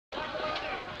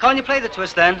Can't you play the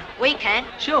twist then? We can.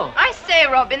 Sure. I say,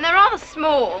 Robin, they're rather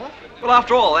small. Well,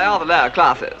 after all, they are the lower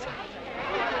classes.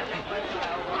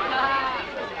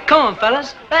 Come on,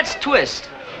 fellas, let's twist.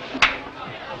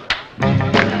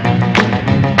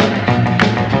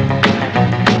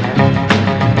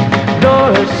 Draw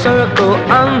a circle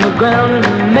on the ground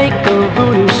and make a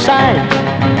voodoo sign.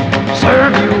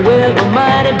 Serve you with a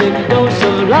mighty big dose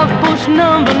of love push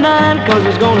number 9, 'cause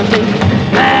it's gonna take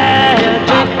magic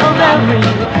of every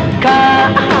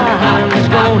kind. It's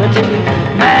gonna take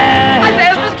magic. I say,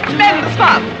 it's just tremendous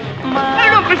fun. Oh,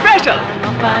 look, refresher.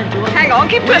 Hang on,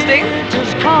 keep twisting.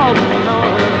 Just call it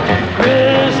on a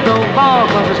crystal ball,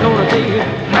 'cause it's gonna take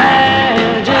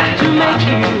magic to make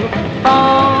you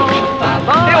fall.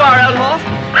 Here you are, old horse.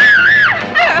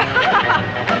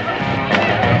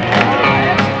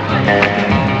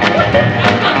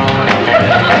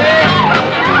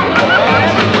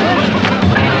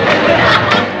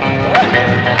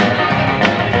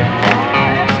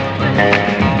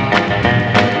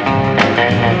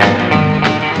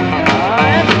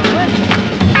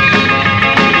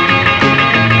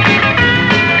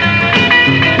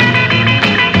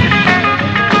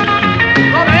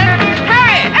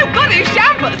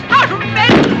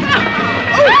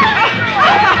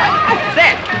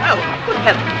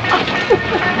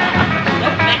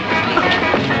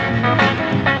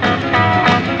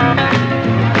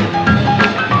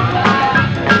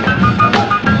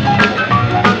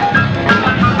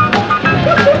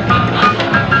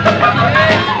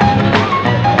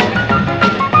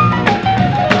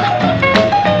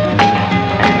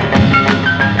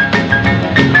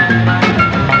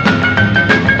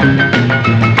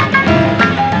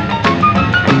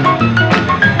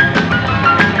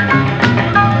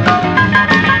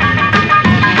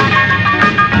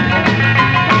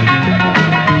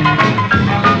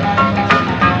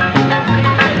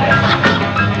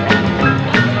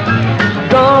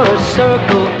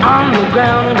 Circle on the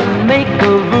ground and make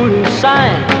a voodoo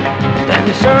sign.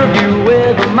 Then serve you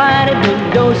with a mighty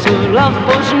big dose of love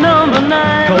potion number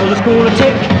 9. 'Cause it's gonna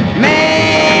take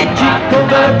magic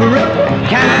of every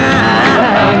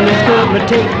kind. It's gonna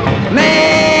take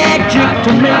magic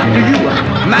to make you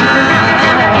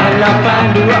mine. I'll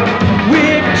find her up,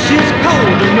 which is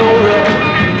called an aura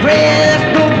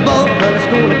crystal ball. 'Cause it's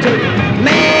gonna take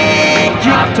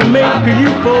magic to make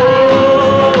you fall.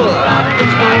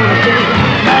 It's gonna take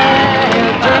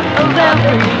magic of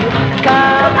every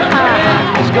kind.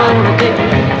 It's gonna take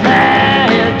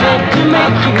magic to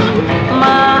make you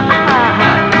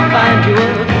mine. Find you a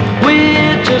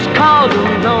witch is called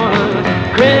on a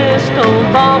crystal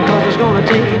ball. 'Cause it's gonna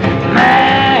take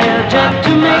magic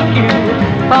to make you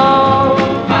fall.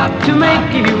 To make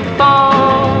you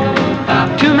fall.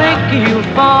 To make you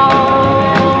fall.